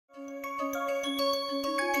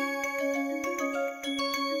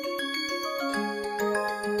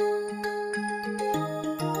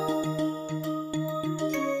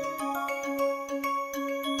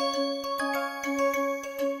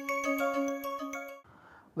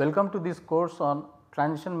Welcome to this course on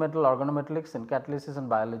transition metal organometallics in catalysis and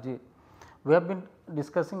biology. We have been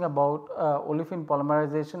discussing about olefin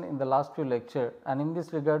polymerization in the last few lecture, and in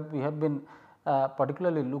this regard we have been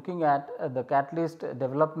particularly looking at the catalyst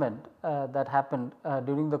development that happened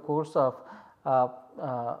during the course of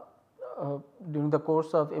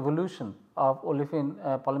evolution of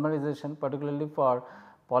olefin polymerization, particularly for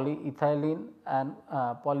polyethylene and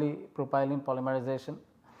polypropylene polymerization.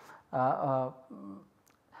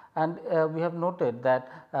 And we have noted that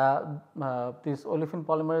this olefin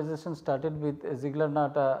polymerization started with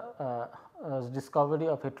Ziegler-Natta's discovery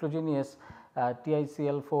of heterogeneous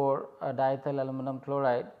TiCl4 diethyl aluminum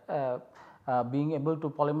chloride being able to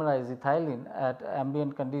polymerize ethylene at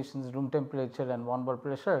ambient conditions, room temperature and 1 bar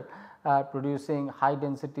pressure, producing high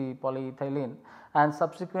density polyethylene, and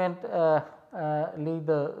subsequently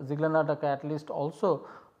the Ziegler-Natta catalyst also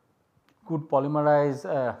could polymerize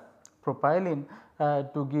propylene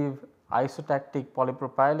to give isotactic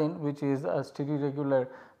polypropylene, which is a stereoregular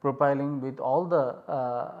propylene with all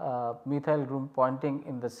the methyl group pointing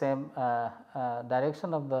in the same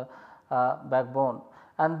direction of the backbone.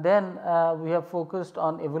 And then we have focused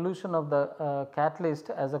on evolution of the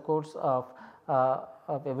catalyst as a course of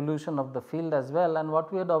evolution of the field as well, and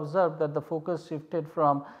what we had observed that the focus shifted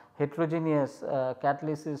from heterogeneous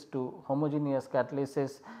catalysis to homogeneous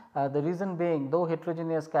catalysis. The reason being, though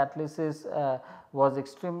heterogeneous catalysis was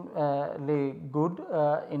extremely good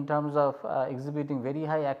in terms of exhibiting very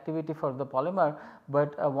high activity for the polymer,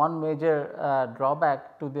 but one major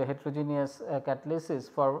drawback to the heterogeneous catalysis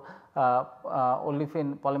for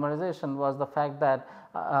olefin polymerization was the fact that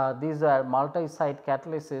these are multi-site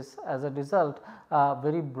catalysis. As a result,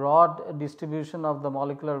 very broad distribution of the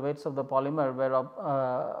molecular weights of the polymer were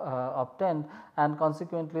obtained, and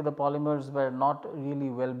consequently the polymers were not really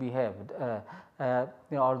well behaved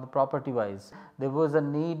or the property wise. There was a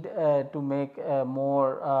need to make a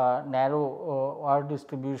more narrow R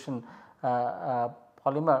distribution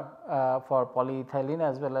polymer for polyethylene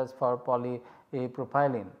as well as for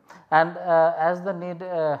polypropylene, and as the need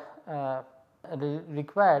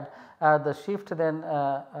required, the shift then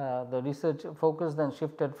the research focus then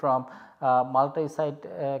shifted from multi-site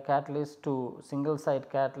catalyst to single site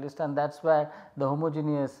catalyst, and that is where the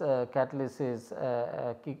homogeneous catalysis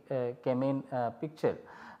came in picture.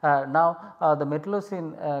 Now, the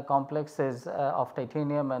metallocene complexes of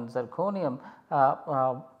titanium and zirconium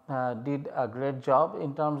did a great job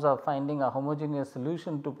in terms of finding a homogeneous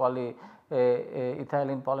solution to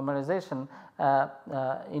ethylene polymerization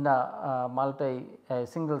in a multi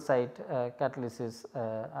single site catalysis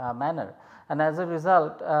manner. And as a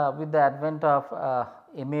result, with the advent of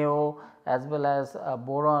MAO as well as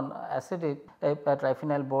boron acidic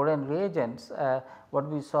triphenyl boron reagents, what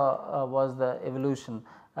we saw was the evolution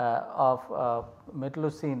of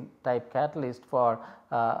metallocene type catalyst for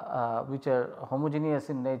which are homogeneous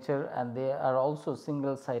in nature, and they are also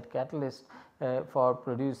single site catalyst for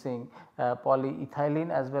producing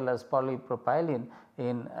polyethylene as well as polypropylene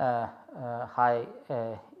in high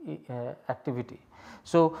activity.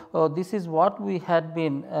 So, this is what we had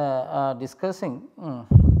been discussing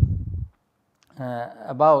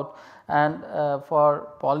about, and for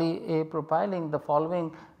polypropylene the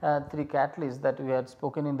following 3 catalysts that we had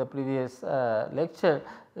spoken in the previous lecture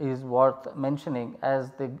is worth mentioning,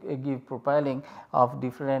 as they give profiling of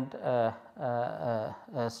different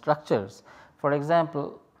structures. For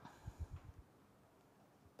example,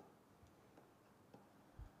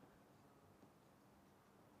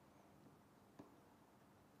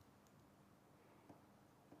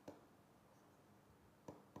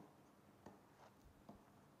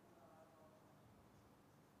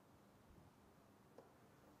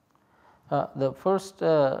 the first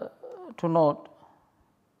to note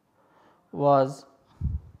was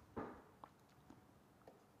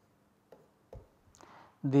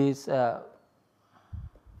this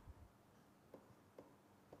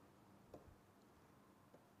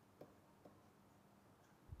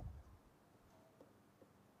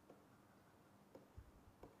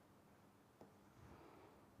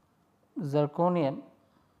zirconium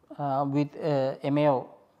with MAO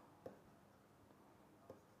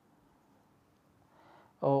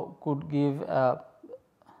could give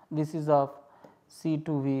this is of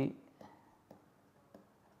C2V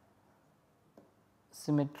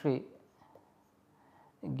symmetry,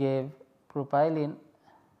 gave propylene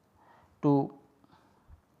to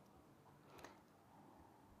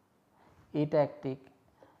atactic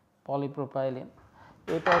polypropylene.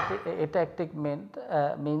 Atactic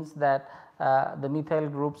means that the methyl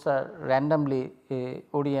groups are randomly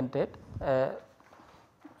oriented,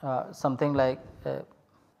 something like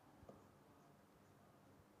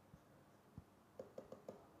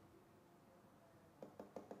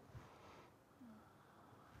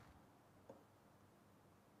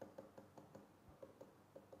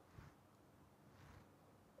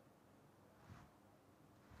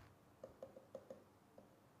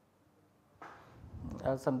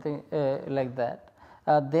something like that.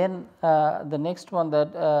 Then the next one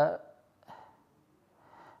that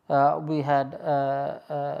we had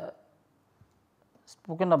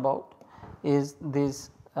spoken about is this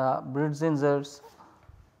Bridzinger's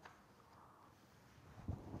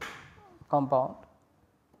compound.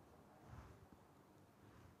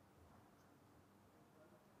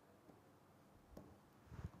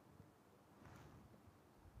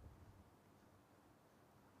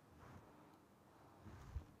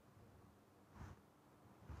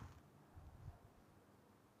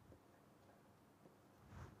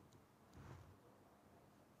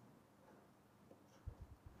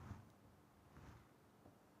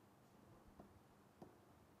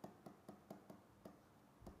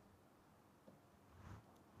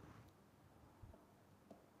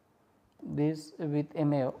 This with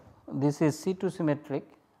MAO, this is C2 symmetric,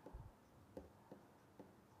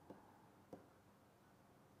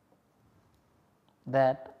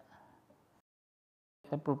 that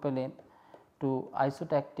propylene to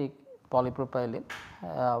isotactic polypropylene,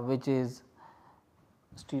 which is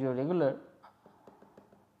stereoregular,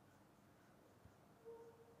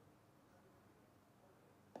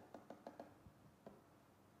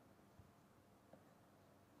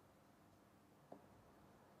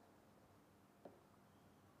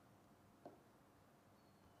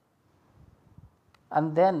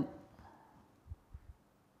 and then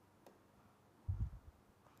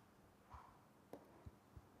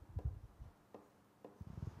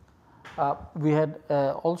we had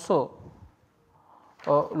also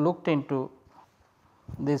looked into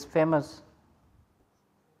this famous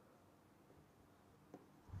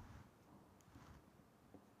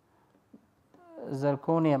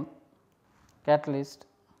zirconium catalyst,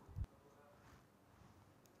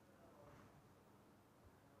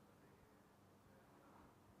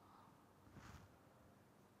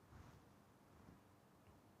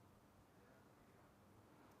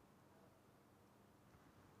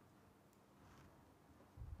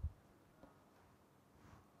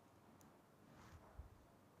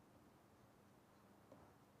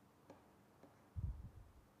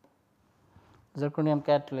 zirconium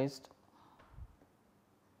catalyst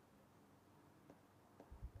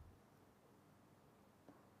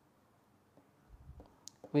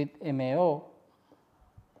with MAO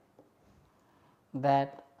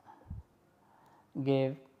that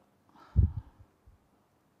gave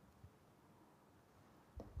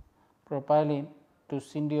propylene to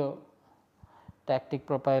syndiotactic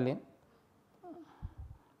propylene.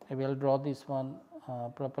 I will draw this one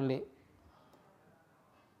properly.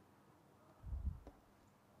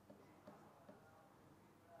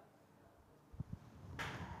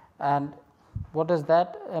 And what does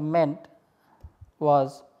that meant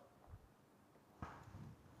was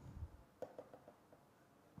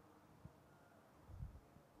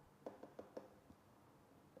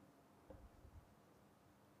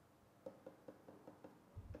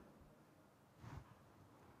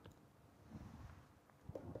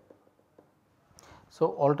so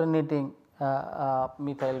alternating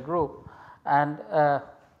methyl group, and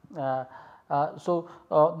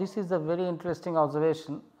this is a very interesting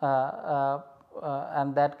observation,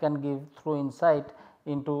 and that can give through insight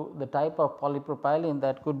into the type of polypropylene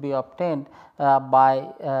that could be obtained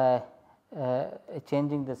by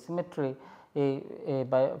changing the symmetry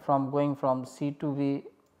by from going from C to V,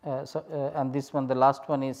 and this one, the last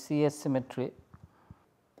one is CS symmetry,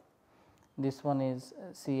 this one is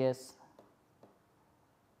CS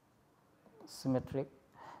symmetric.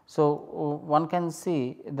 So, one can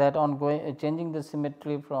see that on changing the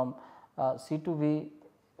symmetry from C to V,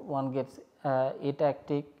 one gets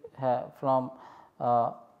atactic, from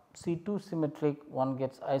C2 symmetric one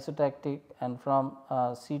gets isotactic, and from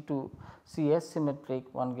C to CS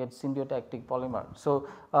symmetric one gets syndiotactic polymer. So,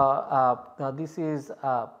 this is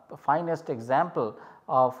finest example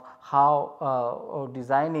of how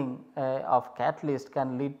designing of catalyst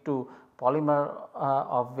can lead to polymer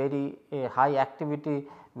of very high activity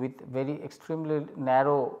with very extremely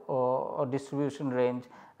narrow distribution range,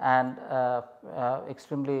 and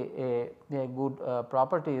extremely good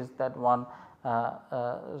properties that one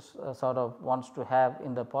sort of wants to have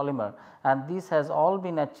in the polymer, and this has all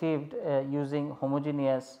been achieved using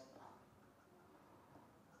homogeneous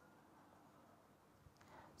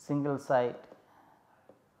single site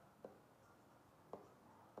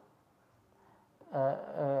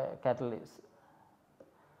catalysis.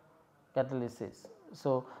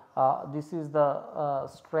 So, this is the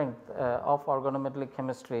strength of organometallic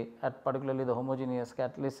chemistry at particularly the homogeneous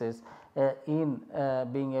catalysis in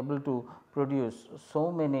being able to produce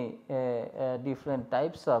so many different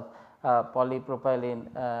types of polypropylene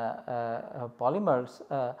polymers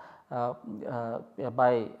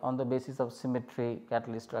by on the basis of symmetry,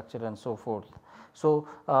 catalyst structure and so forth. So,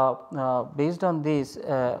 based on this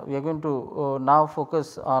we are going to now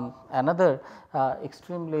focus on another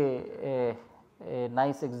extremely a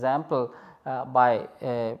nice example by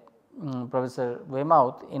Professor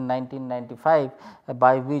Weymouth in 1995,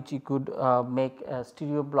 by which he could make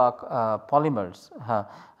stereoblock polymers,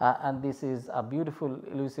 and this is a beautiful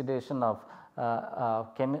elucidation of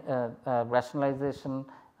rationalization,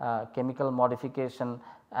 chemical modification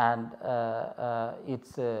and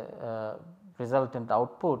its resultant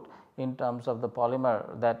output in terms of the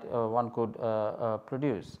polymer that one could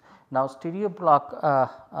produce. Now, stereoblock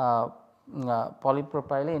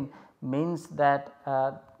polypropylene means that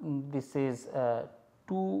this is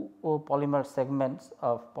two polymer segments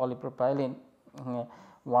of polypropylene,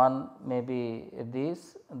 one may be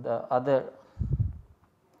this, the other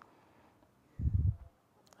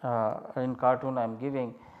in cartoon I am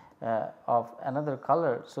giving of another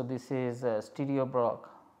color. So, this is stereoblock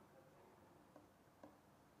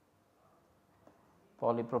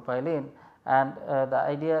polypropylene, and the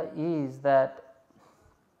idea is that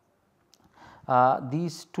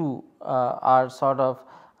these two are sort of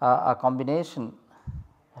a combination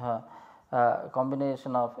of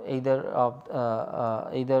either of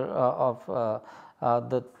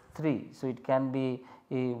the three. So, it can be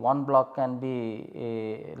one block can be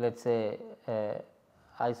let us say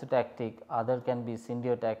isotactic, other can be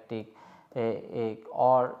symbiotic,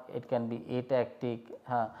 or it can be atactic.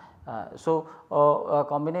 So, a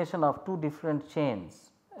combination of two different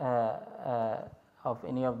chains of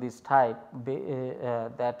any of this type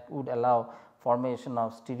that would allow formation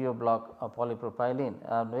of stereoblock polypropylene.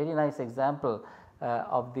 A very nice example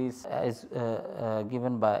of this is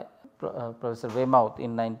given by Professor Weymouth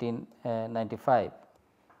in 1995.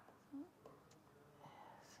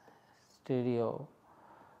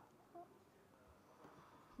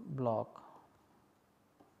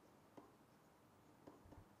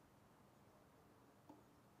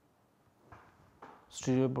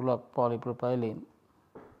 Stereoblock polypropylene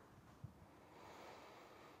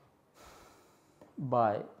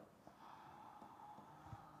by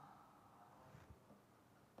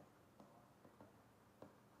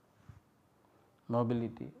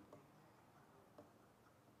mobility.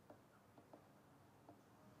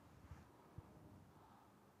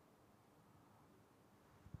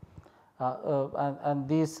 And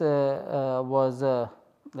this was a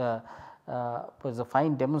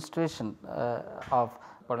fine demonstration of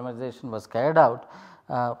polymerization was carried out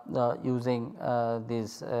using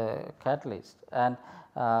this catalyst, and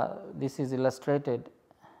this is illustrated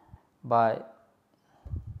by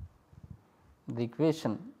the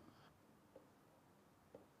equation.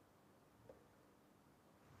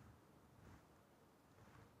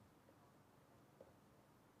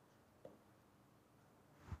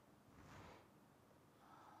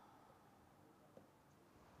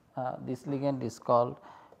 This ligand is called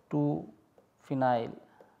 2-phenyl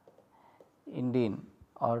indene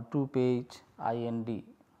or 2-page IND.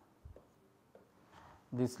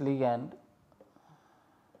 This ligand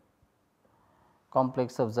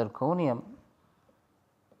complex of zirconium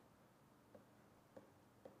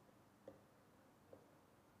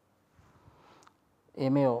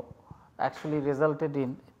MAO actually resulted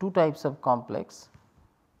in two types of complex.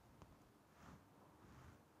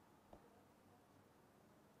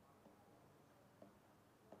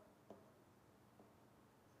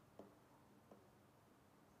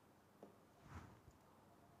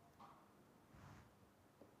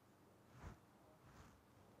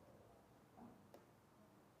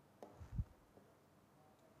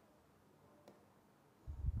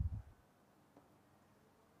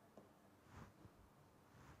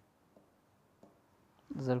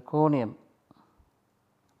 Zirconium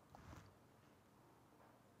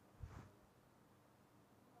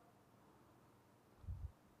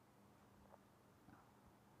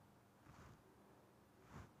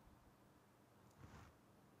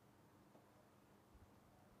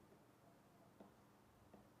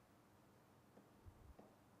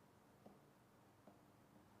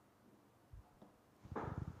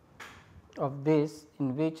of this,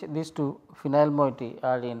 in which these two phenyl moiety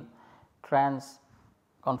are in trans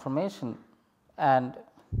conformation, and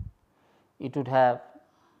it would have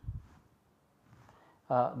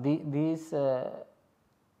these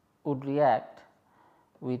would react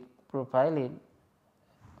with propylene,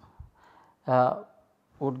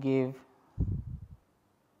 would give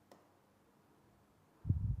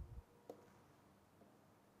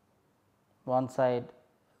one side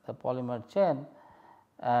the polymer chain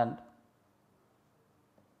and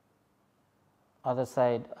other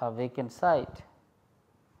side a vacant site,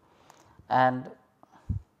 and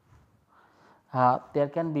there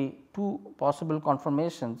can be two possible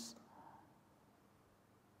conformations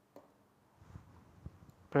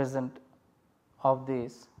present of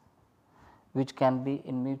this, which can be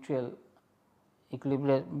in mutual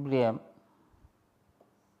equilibrium,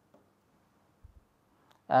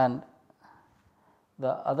 and the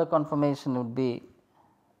other conformation would be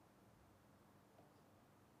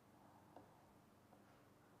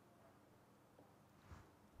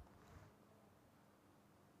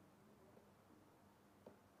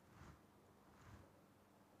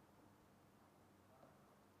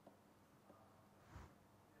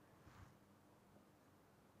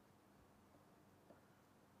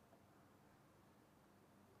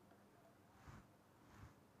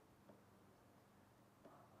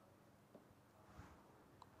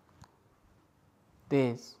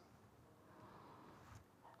this.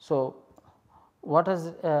 So, what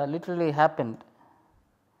has literally happened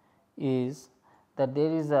is that there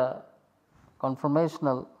is a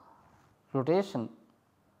conformational rotation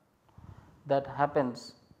that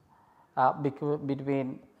happens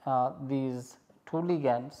between these two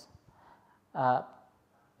ligands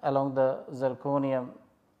along the zirconium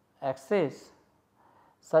axis,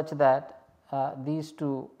 such that these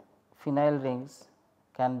two phenyl rings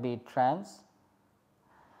can be trans,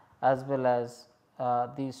 as well as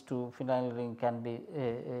these two phenyl ring can be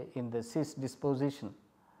in the cis disposition,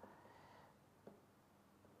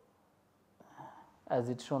 as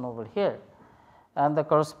it is shown over here, and the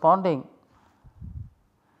corresponding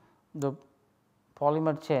the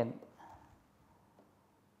polymer chain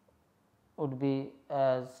would be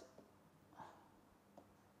as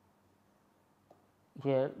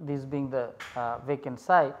here, this being the vacant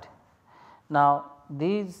site. Now,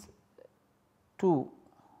 these two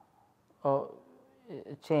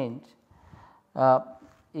change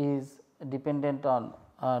is dependent on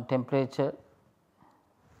temperature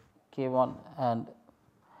K1 and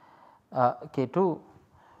K2.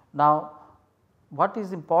 Now, what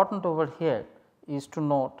is important over here is to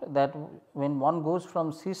note that when one goes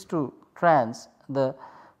from cis to trans, the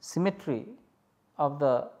symmetry of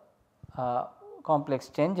the complex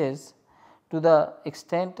changes to the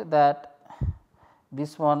extent that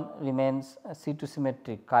this one remains C2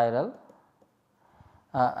 symmetric chiral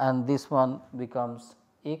and this one becomes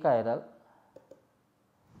achiral,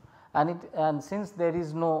 and since there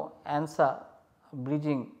is no ANSA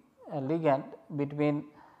bridging ligand between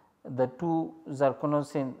the two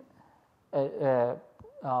zirconocene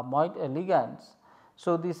ligands.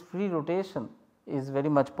 So, this free rotation is very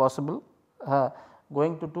much possible,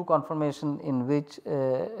 going to two conformation in which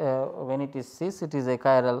when it is cis it is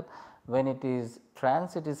achiral, when it is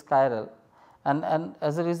trans it is chiral, and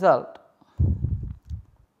as a result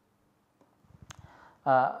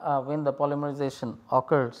when the polymerization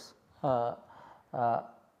occurs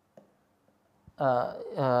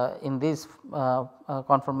in this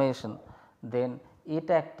conformation, then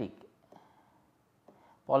atactic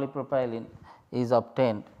polypropylene is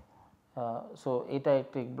obtained. So,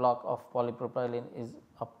 atactic block of polypropylene is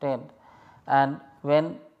obtained, and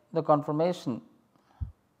when the conformation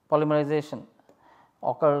polymerization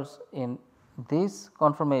occurs in this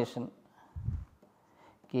conformation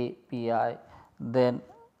KPI, then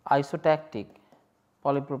isotactic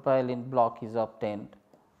polypropylene block is obtained,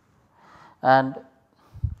 and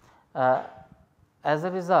as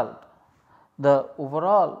a result the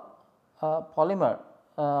overall polymer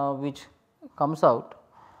which comes out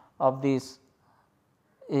of this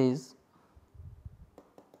is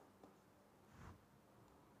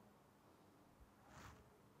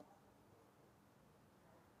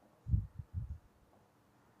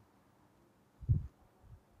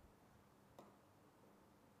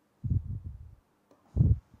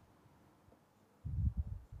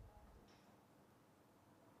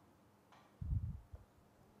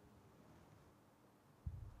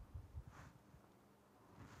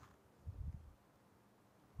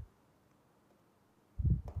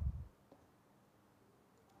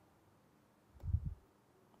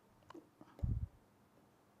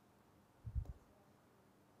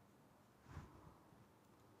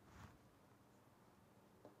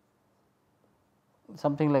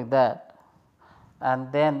something like that,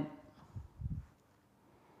 and then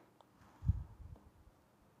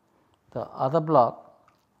the other block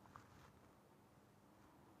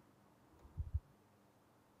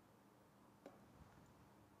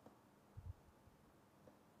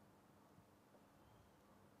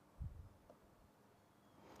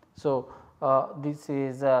so this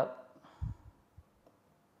is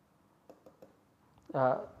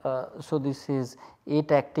so this is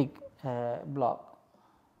atactic block.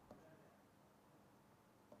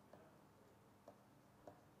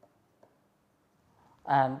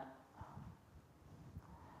 And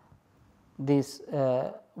this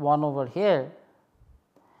one over here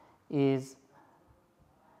is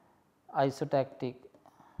isotactic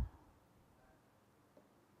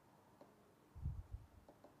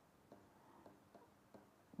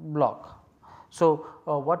block. So,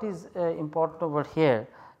 what is important over here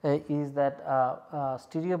is that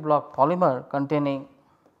stereoblock polymer containing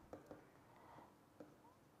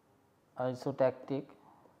isotactic,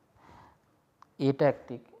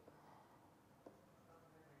 atactic,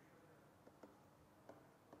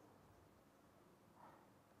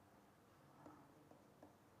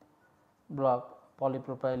 block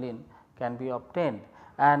polypropylene can be obtained.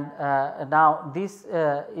 And now this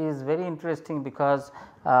is very interesting because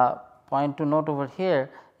point to note over here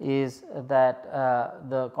is that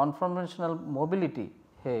the conformational mobility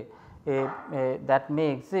that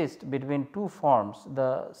may exist between two forms,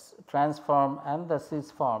 the trans form and the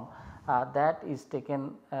cis form, that is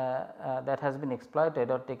taken that has been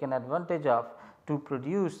exploited or taken advantage of to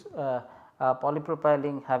produce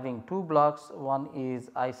polypropylene having two blocks, one is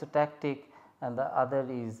isotactic and the other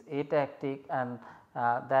is atactic, and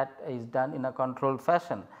that is done in a controlled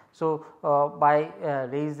fashion. So, by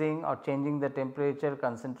raising or changing the temperature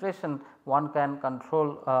concentration, one can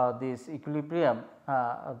control this equilibrium,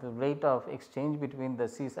 the rate of exchange between the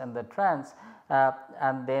cis and the trans,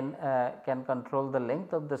 and then can control the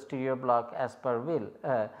length of the stereoblock as per will.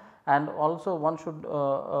 And also one should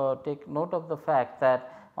take note of the fact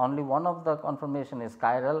that only one of the conformation is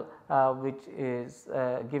chiral, which is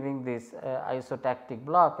giving this isotactic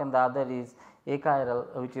block, and the other is achiral,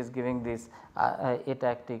 which is giving this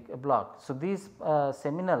atactic block. So, these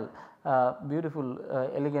seminal beautiful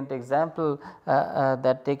elegant example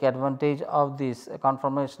that take advantage of this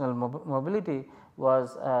conformational mobility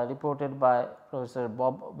was reported by Professor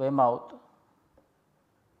Bob Weymouth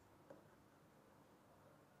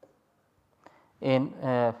in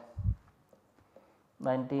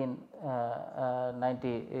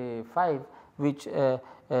 1995, which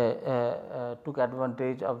took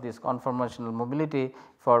advantage of this conformational mobility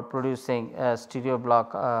for producing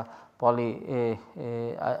stereoblock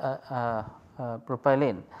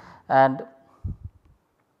polypropylene. And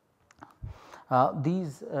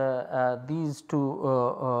these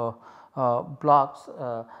two blocks,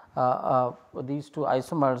 these two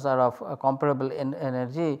isomers are of comparable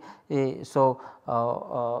energy. So,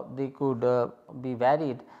 they could be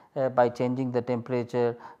varied by changing the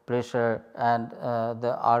temperature, pressure, and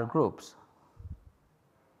the R groups.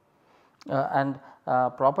 And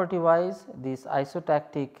property wise, this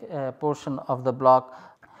isotactic portion of the block,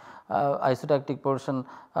 isotactic portion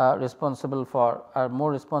responsible for are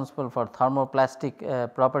more responsible for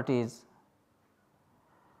thermoplastic properties,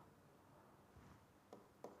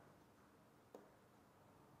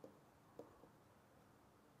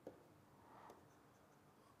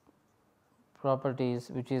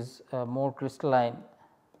 which is more crystalline,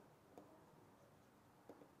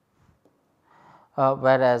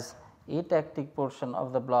 whereas atactic portion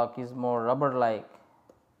of the block is more rubber like.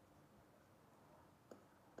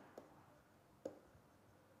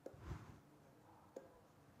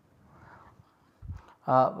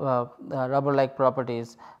 Rubber like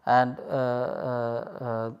properties and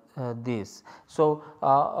this. So,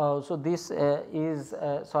 so this is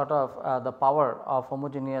sort of the power of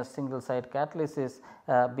homogeneous single site catalysis,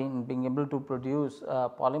 being able to produce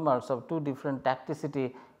polymers of two different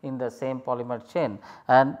tacticity in the same polymer chain,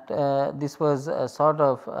 and this was sort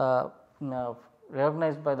of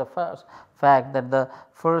recognized by the first fact that the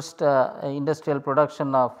first industrial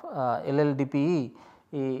production of LLDPE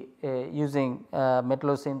using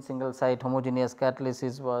metallocene single site homogeneous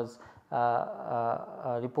catalysis was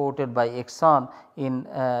reported by Exxon in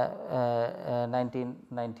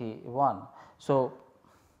 1991. So,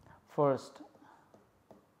 first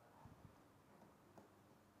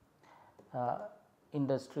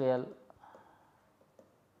industrial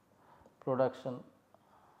production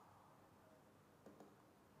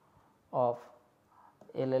of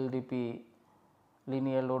LLDP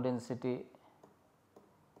linear low density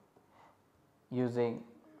using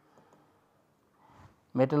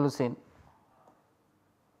metallocene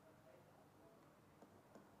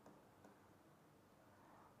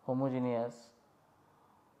homogeneous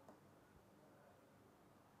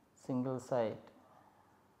single site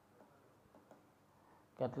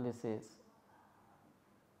catalysis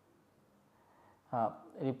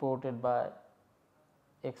reported by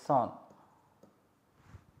Exxon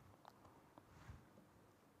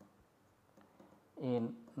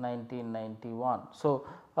in 1991. So,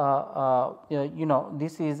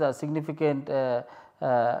 this is a significant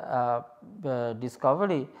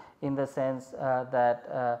discovery in the sense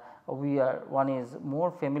that one is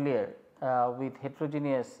more familiar with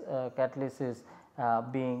heterogeneous catalysis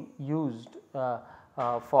being used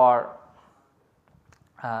for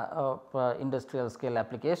industrial scale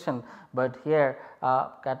application, but here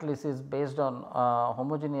catalysis based on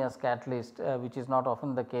homogeneous catalyst, which is not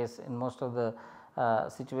often the case in most of the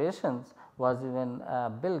situations, was even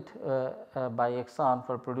built by Exxon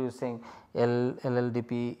for producing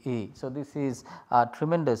LLDPE. So, this is a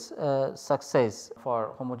tremendous success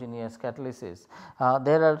for homogeneous catalysis.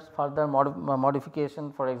 There are further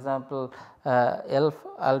modification, for example, ELF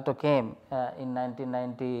Altochem in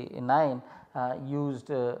 1999 used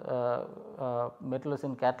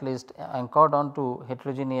metallocene catalyst anchored onto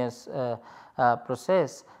heterogeneous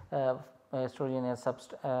process, heterogeneous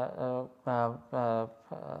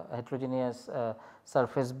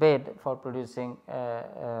surface bed for producing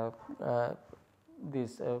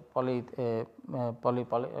this for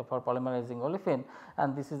polymerizing olefin,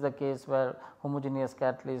 and this is the case where homogeneous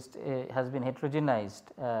catalyst has been heterogenized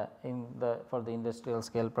for the industrial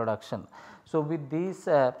scale production. So, with this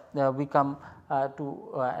we come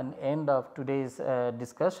to an end of today's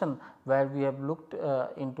discussion, where we have looked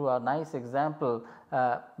into a nice example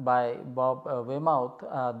by Bob Weymouth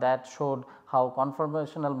that showed how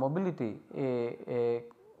conformational mobility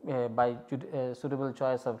by suitable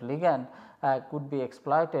choice of ligand could be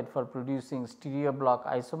exploited for producing stereoblock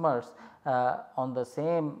isomers on the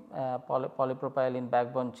same polypropylene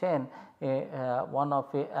backbone chain,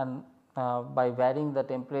 by varying the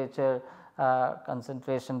temperature,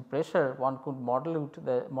 concentration, pressure, one could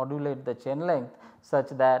modulate the chain length such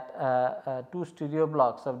that two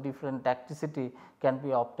stereoblocks of different tacticity can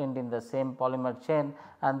be obtained in the same polymer chain,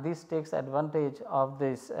 and this takes advantage of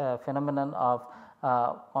this phenomenon of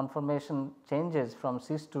conformation changes from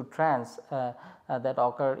cis to trans that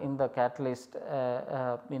occur in the catalyst,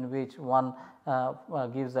 in which one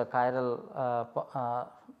gives a chiral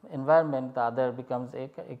environment, the other becomes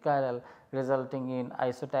achiral, resulting in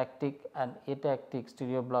isotactic and atactic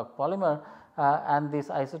stereoblock polymer, and this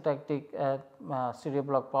isotactic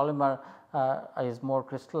stereoblock polymer is more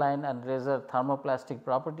crystalline and reserve thermoplastic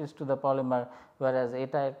properties to the polymer, whereas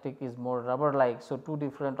atactic is more rubber like. So, two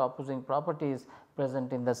different opposing properties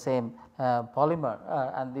present in the same polymer,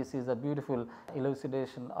 and this is a beautiful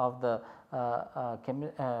elucidation of the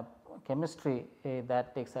chemistry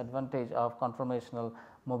that takes advantage of conformational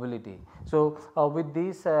mobility. So, with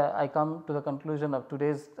this I come to the conclusion of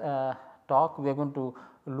today's talk. We are going to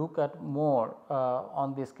look at more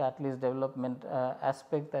on this catalyst development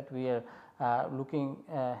aspect that we are looking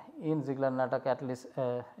in Ziegler-Natta catalyst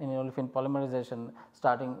in olefin polymerization,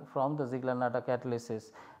 starting from the Ziegler-Natta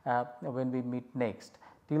catalysis when we meet next.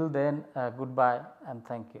 Till then, goodbye and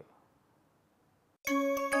thank you.